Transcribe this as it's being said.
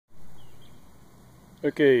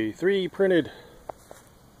Okay, 3 printed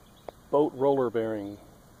boat roller bearing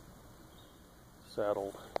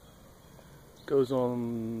saddled. Goes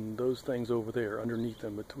on those things over there, underneath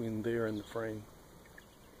them, between there and the frame.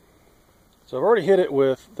 So I've already hit it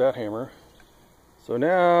with that hammer. So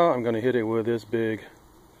now I'm going to hit it with this big,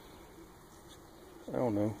 I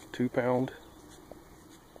don't know, 2-pound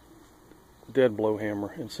dead blow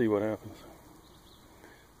hammer and see what happens.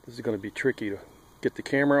 This is going to be tricky to get the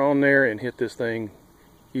camera on there and hit this thing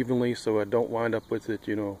evenly so I don't wind up with it,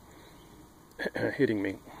 you know, hitting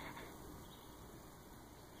me.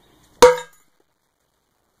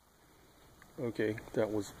 Okay, that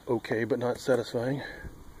was okay but not satisfying.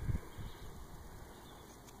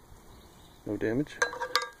 No damage.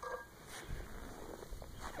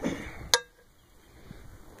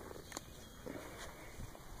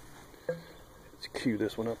 Let's cue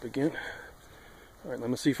this one up again. Alright, let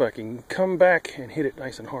me see if I can come back and hit it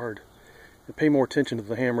nice and hard. And pay more attention to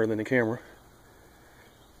the hammer than the camera.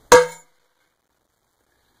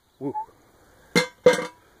 Woo.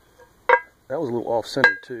 That was a little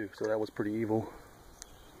off-center too, so that was pretty evil.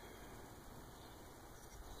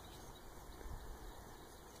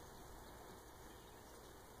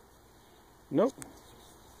 Nope.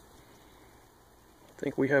 I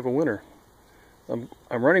think we have a winner. I'm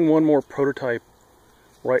running one more prototype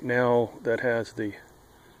right now that has the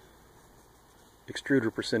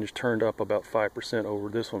extruder percentage turned up about 5% over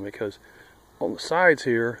this one, because on the sides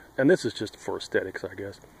here, and this is just for aesthetics I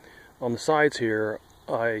guess, on the sides here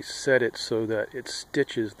I set it so that it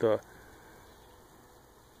stitches the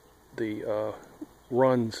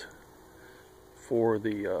runs for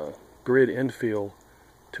the grid infill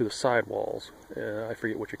to the sidewalls. I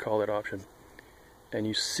forget what you call that option. And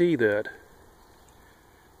you see that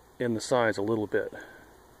in the sides a little bit.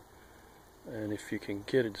 And if you can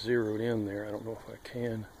get it zeroed in there, I don't know if I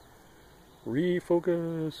can.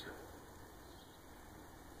 Refocus.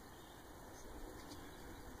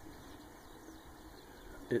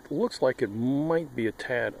 It looks like it might be a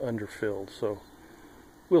tad underfilled, so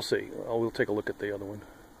we'll see. We'll take a look at the other one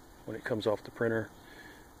when it comes off the printer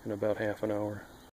in about half an hour.